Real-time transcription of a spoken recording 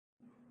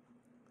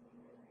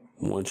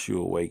Once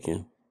you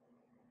awaken,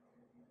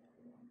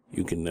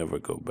 you can never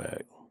go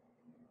back.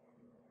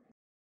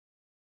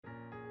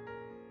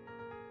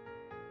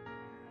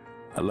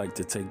 I'd like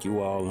to take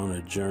you all on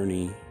a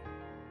journey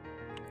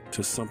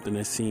to something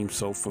that seems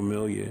so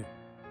familiar,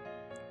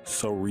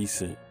 so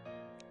recent.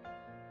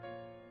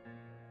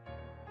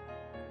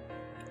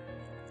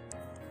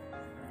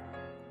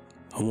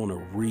 I want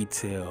to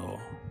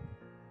retell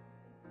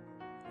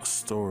a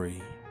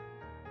story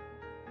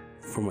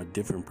from a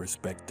different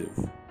perspective,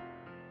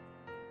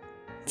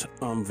 to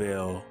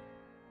unveil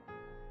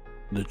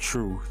the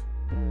truth.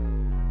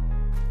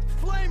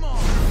 Flame on!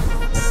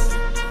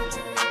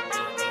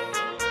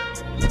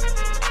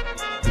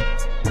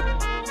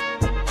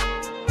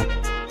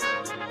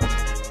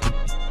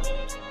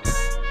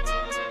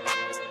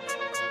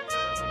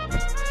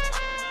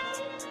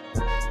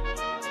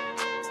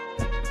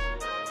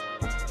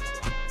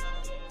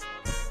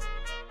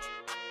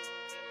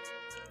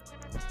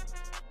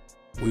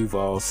 We've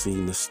all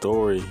seen the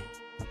story,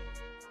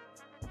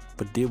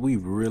 but did we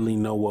really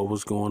know what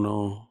was going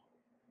on?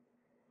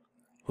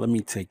 Let me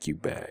take you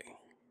back.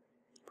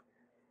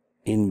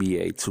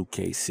 NBA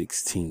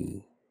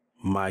 2K16,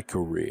 my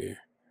career.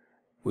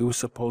 We were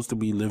supposed to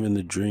be living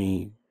the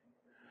dream.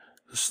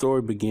 The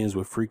story begins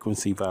with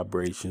Frequency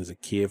Vibrations, a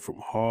kid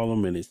from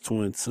Harlem and his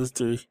twin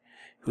sister.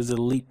 He was an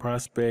elite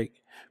prospect,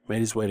 made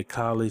his way to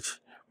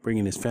college,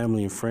 bringing his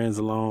family and friends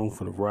along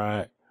for the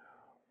ride,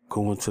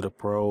 going to the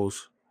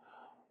pros.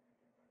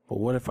 But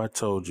what if I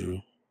told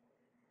you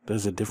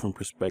there's a different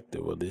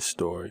perspective of this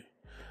story?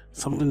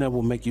 Something that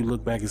will make you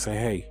look back and say,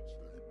 hey,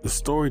 the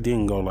story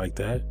didn't go like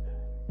that.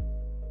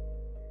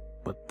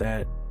 But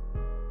that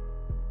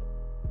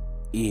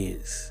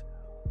is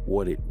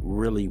what it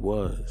really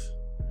was.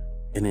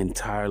 An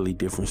entirely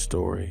different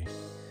story.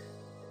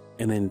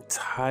 An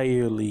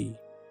entirely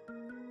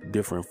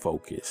different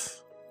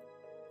focus.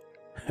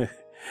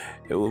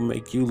 It will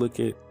make you look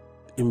at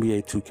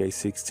NBA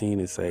 2K16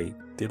 and say,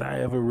 did I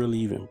ever really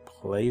even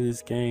play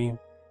this game?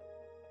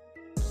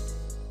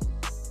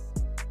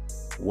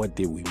 What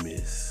did we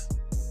miss?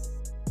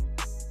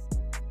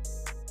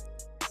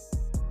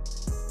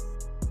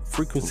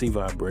 Frequency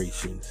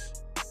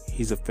Vibrations.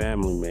 He's a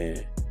family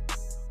man,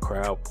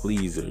 crowd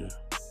pleaser,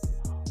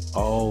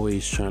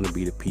 always trying to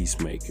be the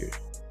peacemaker.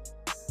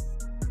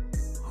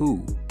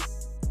 Who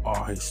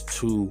are his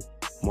two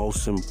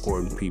most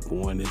important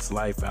people in his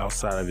life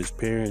outside of his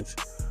parents?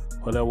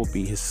 Well, that would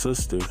be his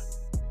sister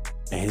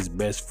and his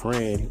best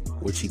friend,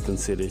 which he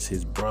considers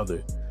his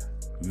brother,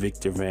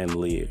 Victor Van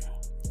Leir.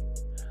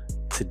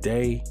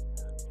 Today,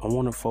 I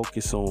want to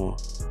focus on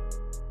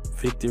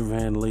Victor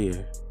Van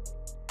Leir,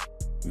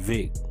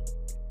 Vic,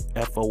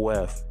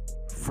 FOF,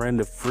 friend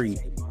of Freak.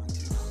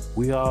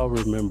 We all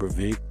remember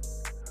Vic.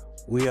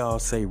 We all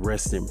say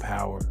rest in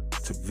power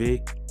to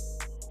Vic.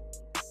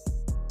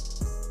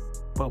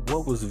 But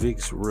what was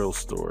Vic's real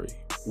story?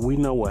 We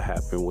know what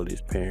happened with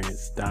his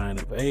parents dying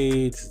of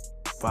AIDS.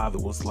 Father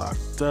was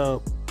locked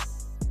up.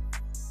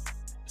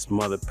 His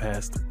mother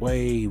passed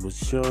away. He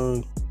was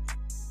young.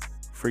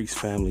 Freak's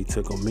family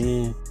took him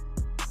in.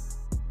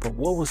 But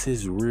what was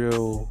his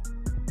real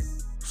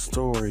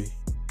story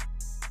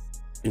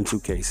in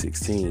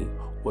 2K16?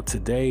 Well,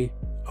 today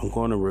I'm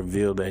going to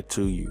reveal that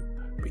to you,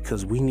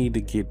 because we need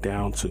to get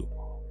down to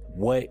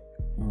what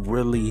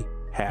really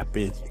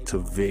happened to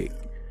Vic.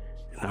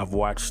 And I've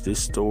watched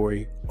this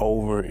story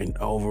over and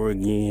over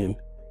again,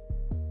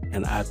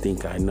 and I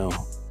think I know.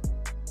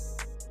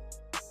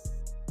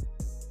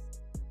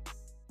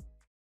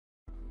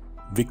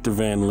 Victor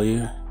Van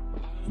Leir,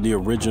 the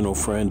original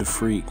friend of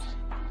Freak.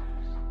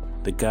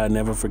 The guy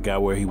never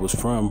forgot where he was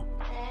from.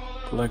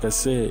 But like I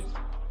said,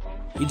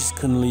 he just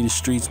couldn't leave the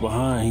streets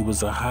behind. He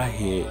was a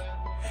hothead.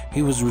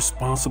 He was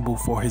responsible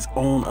for his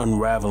own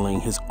unraveling,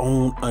 his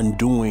own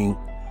undoing.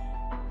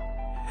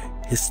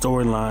 His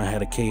storyline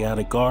had a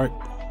chaotic arc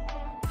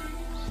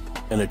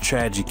and a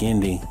tragic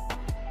ending.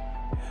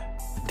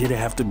 Did it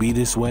have to be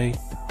this way?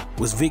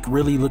 Was Vic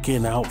really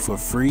looking out for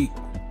Freak?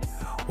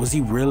 Was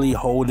he really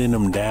holding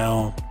him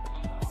down?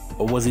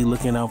 Or was he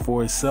looking out for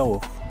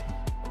himself?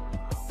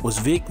 Was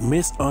Vic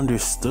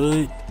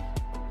misunderstood?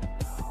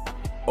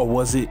 Or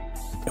was it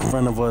in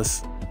front of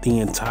us the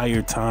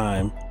entire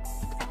time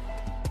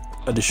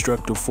a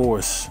destructive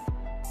force?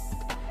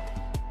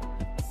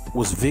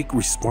 Was Vic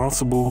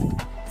responsible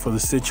for the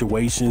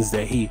situations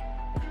that he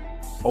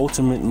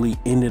ultimately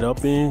ended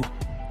up in?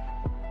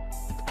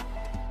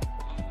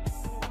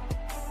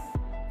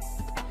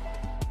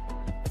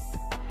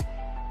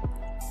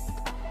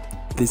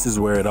 This is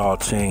where it all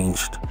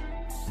changed.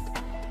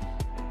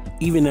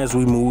 Even as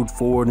we moved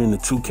forward in the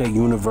 2K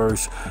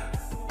universe,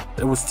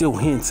 there were still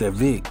hints at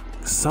Vic.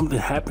 Something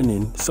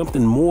happening,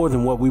 something more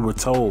than what we were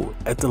told.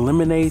 At the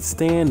lemonade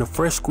stand, the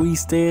fresh squeeze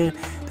stand,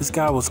 this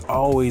guy was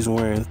always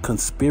wearing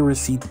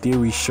conspiracy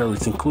theory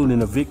shirts,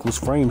 including a Vic was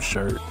framed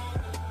shirt.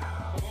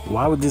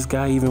 Why would this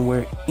guy even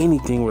wear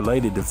anything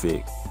related to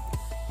Vic?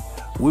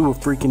 We were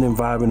freaking and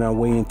vibing our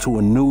way into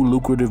a new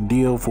lucrative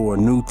deal for a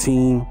new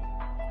team.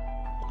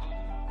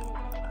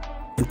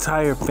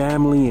 Entire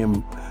family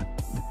and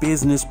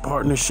business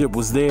partnership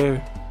was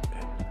there,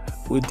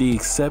 with the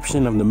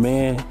exception of the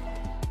man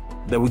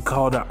that we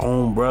called our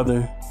own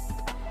brother,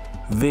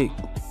 Vic.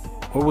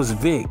 Where was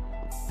Vic?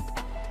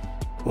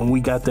 When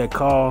we got that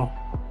call,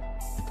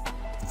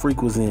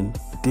 Freak was in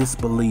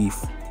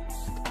disbelief.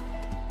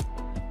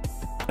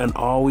 And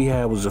all we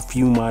had was a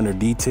few minor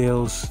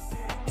details.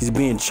 He's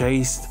being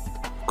chased,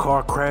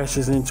 car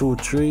crashes into a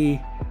tree,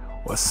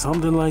 or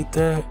something like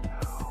that.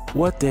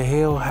 What the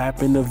hell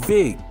happened to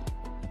Vic?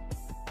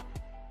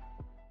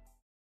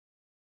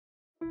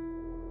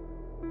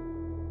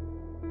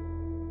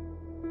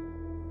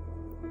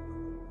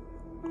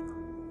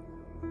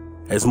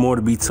 There's more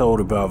to be told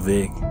about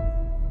Vic.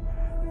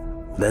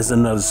 That's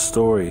another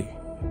story,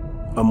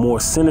 a more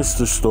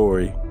sinister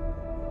story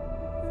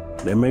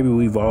that maybe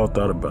we've all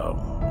thought about.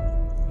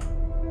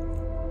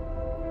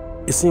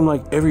 It seemed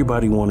like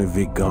everybody wanted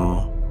Vic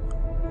gone.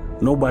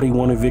 Nobody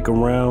wanted Vic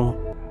around.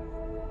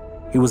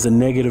 He was a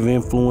negative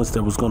influence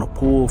that was gonna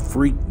pull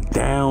Freak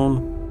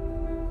down,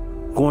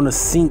 gonna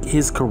sink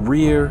his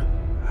career,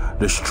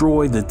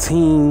 destroy the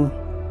team,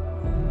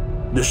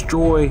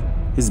 destroy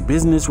his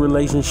business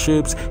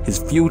relationships, his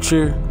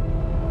future,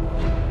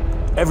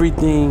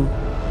 everything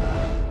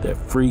that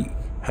Freak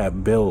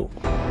had built.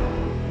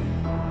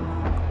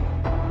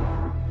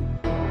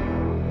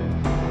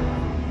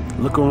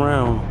 Look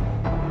around.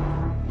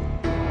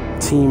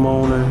 Team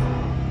owner,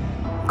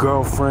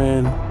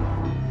 girlfriend,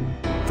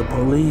 the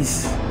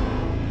police.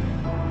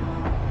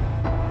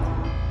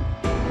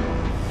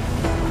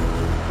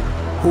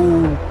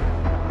 Who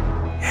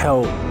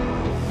helped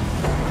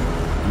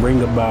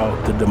bring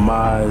about the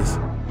demise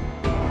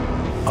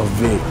of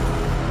Vic?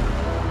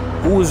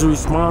 Who is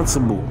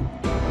responsible?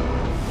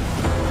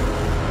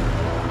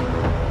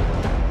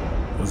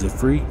 Was it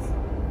Freak?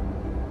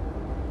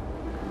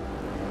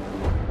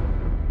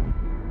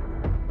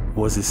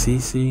 Was it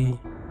CC?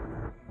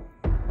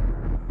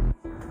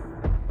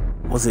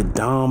 Was it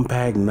Dom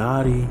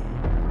Pagnotti?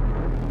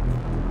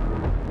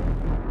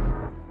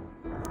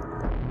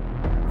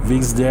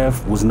 Vic's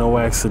death was no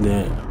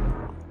accident.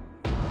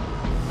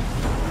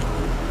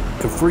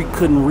 And Freak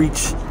couldn't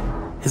reach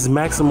his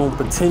maximum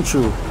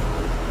potential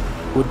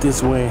with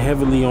this weighing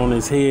heavily on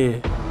his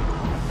head,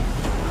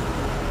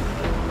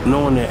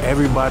 knowing that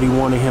everybody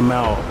wanted him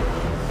out.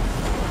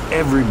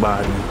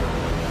 Everybody.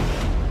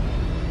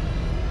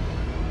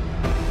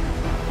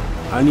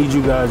 I need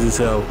you guys'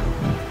 help.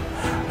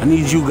 I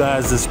need you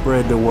guys to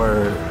spread the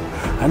word.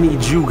 I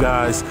need you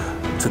guys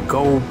to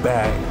go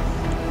back.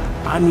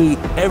 I need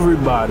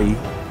everybody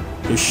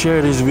to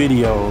share this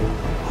video.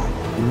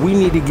 We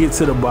need to get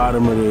to the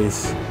bottom of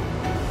this.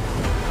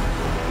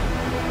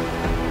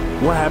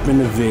 What happened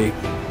to Vic?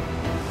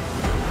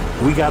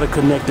 We gotta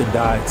connect the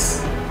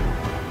dots.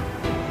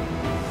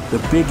 The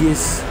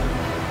biggest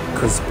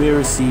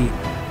conspiracy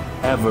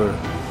ever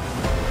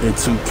in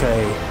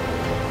 2K.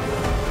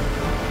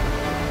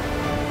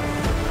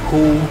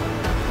 Who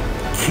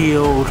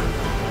killed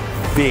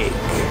Vic?